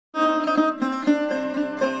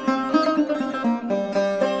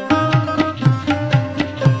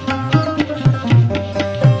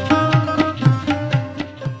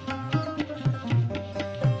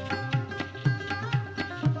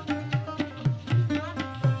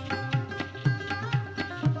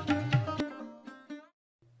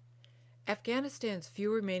Afghanistan's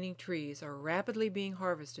few remaining trees are rapidly being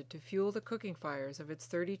harvested to fuel the cooking fires of its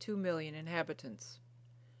 32 million inhabitants,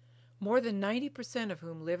 more than 90% of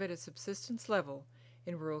whom live at a subsistence level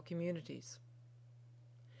in rural communities.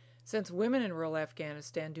 Since women in rural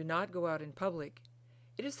Afghanistan do not go out in public,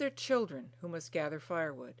 it is their children who must gather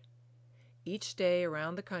firewood. Each day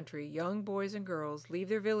around the country, young boys and girls leave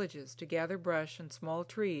their villages to gather brush and small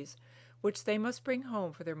trees, which they must bring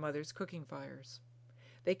home for their mothers' cooking fires.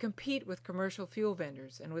 They compete with commercial fuel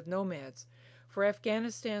vendors and with nomads for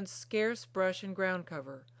Afghanistan's scarce brush and ground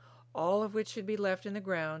cover, all of which should be left in the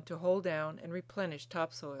ground to hold down and replenish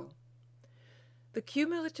topsoil. The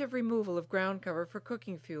cumulative removal of ground cover for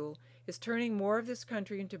cooking fuel is turning more of this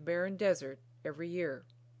country into barren desert every year.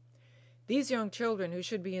 These young children who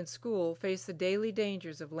should be in school face the daily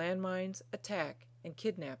dangers of landmines, attack, and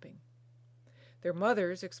kidnapping. Their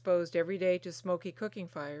mothers, exposed every day to smoky cooking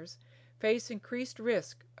fires, face increased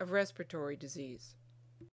risk of respiratory disease.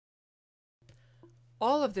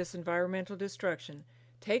 All of this environmental destruction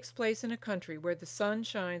takes place in a country where the sun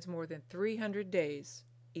shines more than 300 days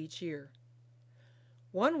each year.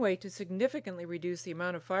 One way to significantly reduce the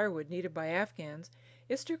amount of firewood needed by Afghans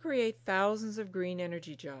is to create thousands of green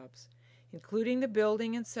energy jobs, including the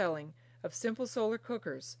building and selling of simple solar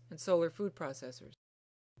cookers and solar food processors.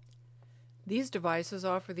 These devices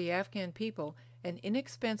offer the Afghan people an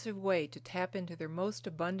inexpensive way to tap into their most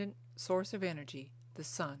abundant source of energy, the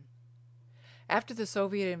sun. After the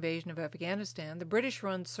Soviet invasion of Afghanistan, the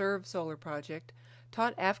British-run SERV solar project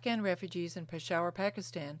taught Afghan refugees in Peshawar,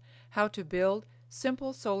 Pakistan, how to build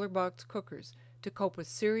simple solar box cookers to cope with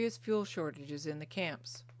serious fuel shortages in the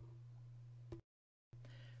camps.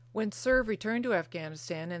 When SERV returned to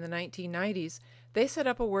Afghanistan in the 1990s, they set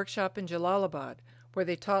up a workshop in Jalalabad, where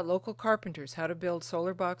they taught local carpenters how to build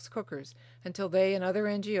solar box cookers until they and other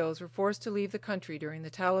NGOs were forced to leave the country during the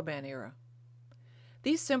Taliban era.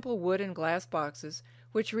 These simple wood and glass boxes,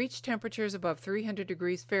 which reached temperatures above 300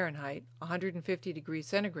 degrees Fahrenheit, 150 degrees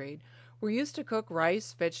centigrade, were used to cook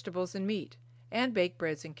rice, vegetables, and meat, and bake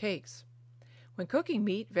breads and cakes. When cooking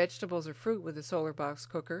meat, vegetables, or fruit with a solar box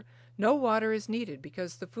cooker, no water is needed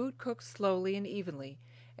because the food cooks slowly and evenly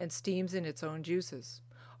and steams in its own juices.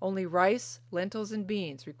 Only rice, lentils, and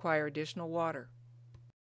beans require additional water.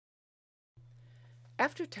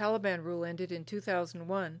 After Taliban rule ended in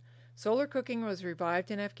 2001, solar cooking was revived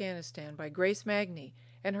in Afghanistan by Grace Magni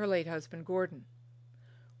and her late husband Gordon.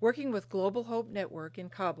 Working with Global Hope Network in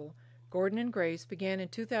Kabul, Gordon and Grace began in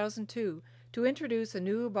 2002 to introduce a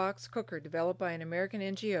new box cooker developed by an American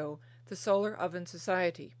NGO, the Solar Oven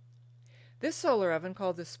Society. This solar oven,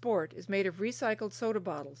 called the Sport, is made of recycled soda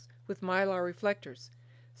bottles with mylar reflectors.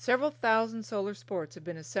 Several thousand solar sports have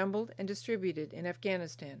been assembled and distributed in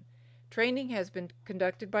Afghanistan. Training has been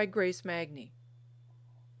conducted by Grace Magni.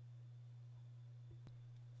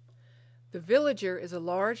 The Villager is a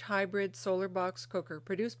large hybrid solar box cooker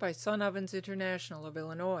produced by Sun Ovens International of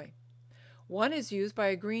Illinois. One is used by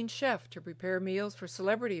a green chef to prepare meals for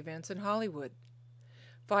celebrity events in Hollywood.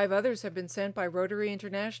 5 others have been sent by Rotary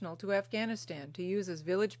International to Afghanistan to use as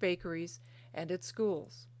village bakeries and at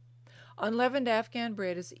schools. Unleavened Afghan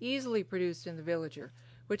bread is easily produced in the Villager,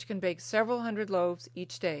 which can bake several hundred loaves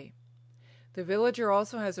each day. The Villager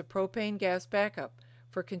also has a propane gas backup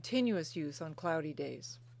for continuous use on cloudy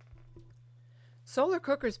days. Solar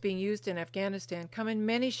cookers being used in Afghanistan come in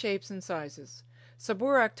many shapes and sizes.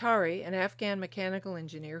 Sabur Akhtari, an Afghan mechanical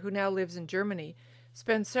engineer who now lives in Germany,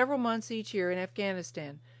 spends several months each year in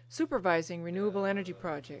Afghanistan supervising renewable energy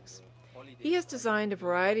projects. He has designed a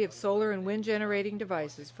variety of solar and wind generating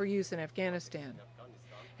devices for use in Afghanistan.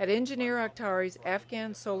 At Engineer Akhtari's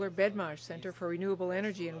Afghan Solar Bedmash Center for Renewable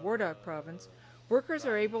Energy in Wardak Province, workers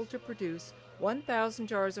are able to produce 1,000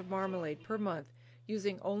 jars of marmalade per month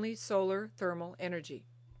using only solar thermal energy.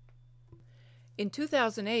 In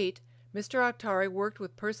 2008, Mr. Akhtari worked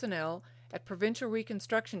with personnel at provincial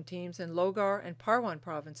reconstruction teams in Logar and Parwan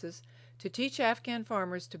provinces to teach Afghan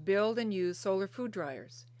farmers to build and use solar food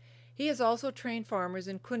dryers. He has also trained farmers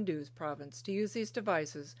in Kunduz province to use these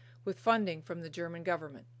devices with funding from the German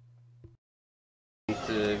government.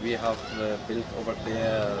 We have built over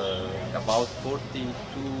there about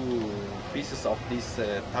 42 pieces of these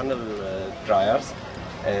tunnel dryers,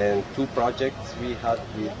 and 2 projects we had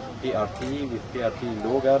with PRT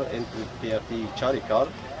Logar and with PRT Charikar,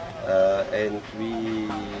 and we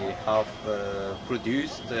have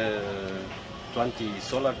produced 20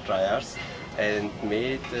 solar dryers and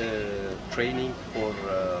made training for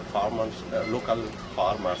farmers, local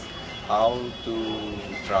farmers, how to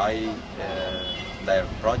dry their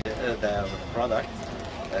products,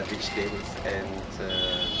 vegetables and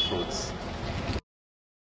fruits.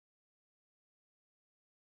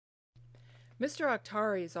 Mr.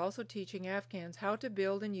 Akhtari is also teaching Afghans how to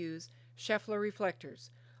build and use Scheffler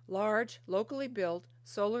reflectors, large, locally built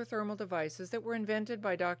solar thermal devices that were invented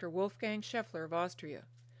by Dr. Wolfgang Scheffler of Austria.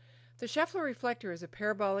 The Scheffler reflector is a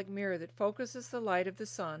parabolic mirror that focuses the light of the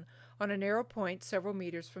sun on a narrow point several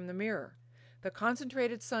meters from the mirror. The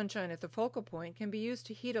concentrated sunshine at the focal point can be used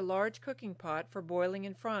to heat a large cooking pot for boiling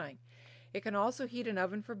and frying. It can also heat an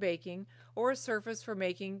oven for baking or a surface for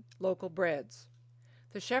making local breads.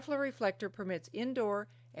 The Scheffler reflector permits indoor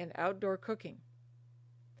and outdoor cooking.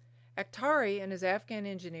 Akhtari and his Afghan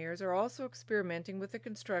engineers are also experimenting with the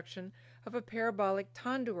construction of a parabolic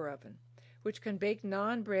tandoor oven, which can bake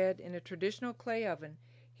naan bread in a traditional clay oven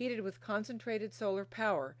heated with concentrated solar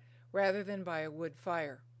power rather than by a wood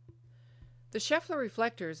fire. The Scheffler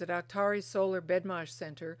reflectors at Akhtari's Solar Bedmash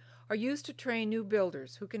Center are used to train new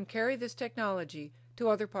builders who can carry this technology to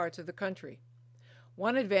other parts of the country.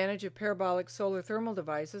 One advantage of parabolic solar thermal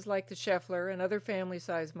devices like the Scheffler and other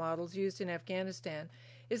family-size models used in Afghanistan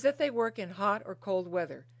is that they work in hot or cold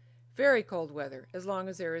weather, very cold weather, as long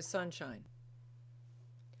as there is sunshine.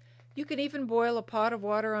 You can even boil a pot of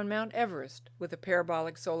water on Mount Everest with a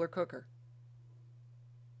parabolic solar cooker.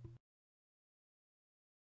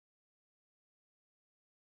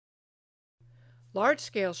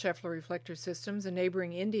 Large-scale Scheffler reflector systems in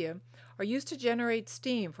neighboring India are used to generate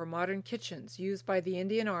steam for modern kitchens used by the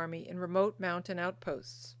Indian Army in remote mountain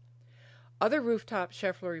outposts. Other rooftop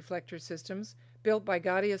Scheffler reflector systems, built by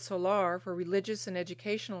Gaudiya Solar for religious and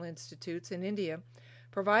educational institutes in India,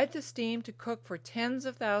 provide the steam to cook for tens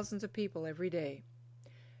of thousands of people every day.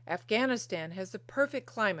 Afghanistan has the perfect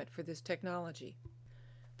climate for this technology.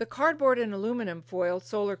 The cardboard and aluminum foil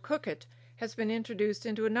solar cookit has been introduced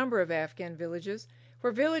into a number of Afghan villages,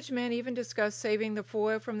 where village men even discuss saving the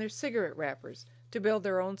foil from their cigarette wrappers to build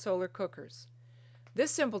their own solar cookers. This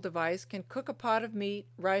simple device can cook a pot of meat,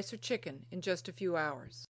 rice, or chicken in just a few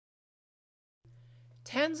hours.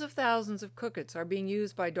 Tens of thousands of cookits are being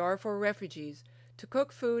used by Darfur refugees to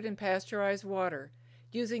cook food and pasteurize water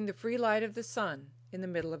using the free light of the sun in the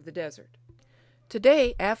middle of the desert.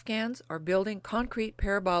 Today, Afghans are building concrete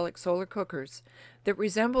parabolic solar cookers that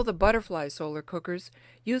resemble the butterfly solar cookers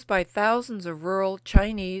used by thousands of rural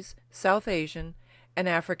Chinese, South Asian, and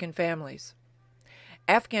African families.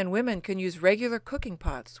 Afghan women can use regular cooking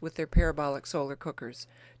pots with their parabolic solar cookers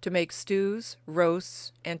to make stews,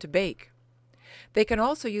 roasts, and to bake. They can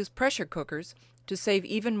also use pressure cookers to save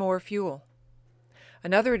even more fuel.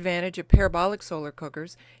 Another advantage of parabolic solar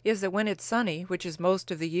cookers is that when it's sunny, which is most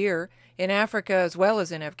of the year, in Africa as well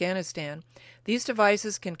as in Afghanistan, these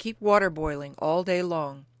devices can keep water boiling all day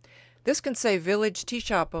long. This can save village tea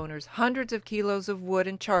shop owners hundreds of kilos of wood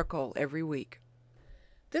and charcoal every week.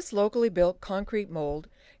 This locally built concrete mold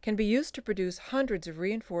can be used to produce hundreds of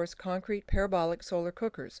reinforced concrete parabolic solar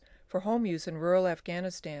cookers for home use in rural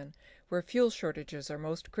Afghanistan, where fuel shortages are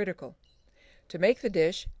most critical. To make the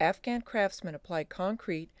dish, Afghan craftsmen apply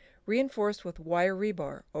concrete reinforced with wire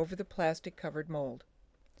rebar over the plastic-covered mold.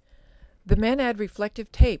 The men add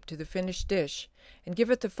reflective tape to the finished dish and give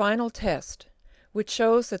it the final test, which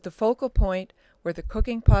shows that the focal point where the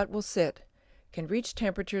cooking pot will sit can reach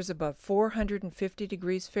temperatures above 450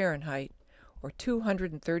 degrees Fahrenheit or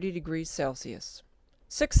 230 degrees Celsius.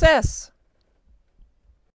 Success!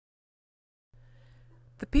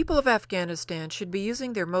 The people of Afghanistan should be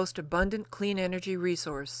using their most abundant clean energy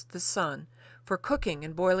resource, the sun, for cooking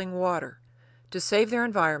and boiling water, to save their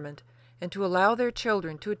environment, and to allow their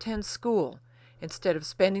children to attend school instead of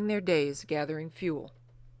spending their days gathering fuel.